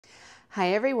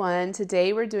Hi everyone,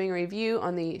 today we're doing a review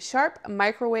on the Sharp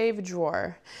microwave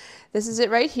drawer. This is it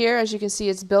right here. As you can see,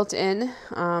 it's built in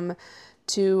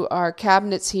to our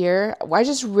cabinets here. I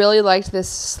just really liked this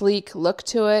sleek look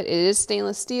to it. It is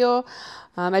stainless steel.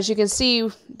 As you can see,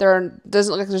 doesn't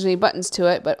look like there's any buttons to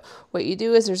it, but what you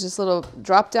do is there's this little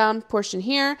drop down portion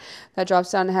here that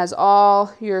drops down and has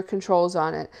all your controls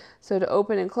on it. So to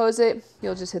open and close it,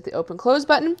 you'll just hit the open close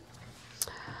button.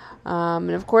 And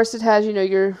of course it has,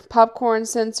 your popcorn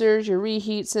sensors, your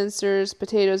reheat sensors,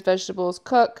 potatoes, vegetables,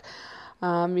 cook.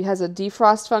 It has a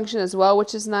defrost function as well,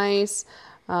 which is nice.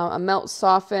 A melt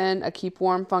soften, a keep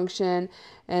warm function.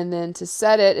 And then to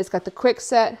set it, it's got the quick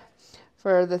set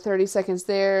for the 30 seconds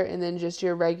there, and then just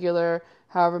your regular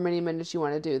however many minutes you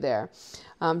want to do there.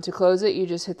 To close it, you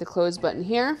just hit the close button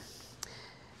here.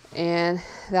 And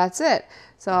that's it.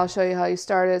 So I'll show you how you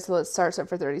start it. So let's start it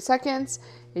for 30 seconds.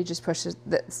 You just push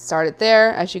start it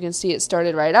there. As you can see, it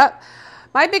started right up.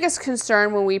 My biggest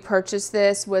concern when we purchased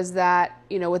this was that,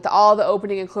 with all the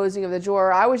opening and closing of the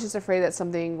drawer, I was just afraid that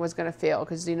something was going to fail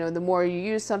because, the more you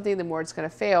use something, the more it's going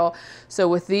to fail. So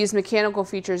with these mechanical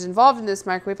features involved in this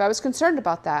microwave, I was concerned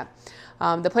about that.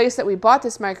 The place that we bought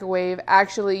this microwave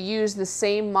actually used the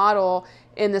same model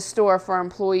in the store for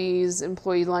employees,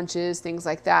 employee lunches, things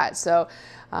like that. So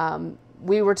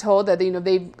we were told that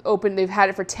they've had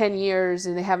it for 10 years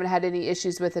and they haven't had any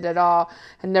issues with it at all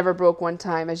and never broke one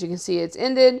time. As you can see, it's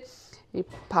ended. You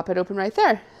pop it open right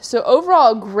there. So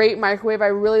overall, a great microwave. I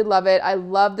really love it. I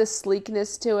love the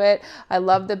sleekness to it. I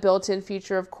love the built-in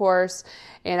feature, of course.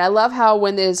 And I love how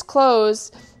when it is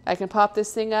closed, I can pop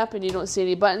this thing up and you don't see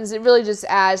any buttons. It really just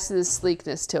adds to the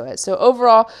sleekness to it. So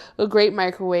overall, a great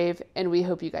microwave, and we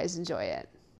hope you guys enjoy it.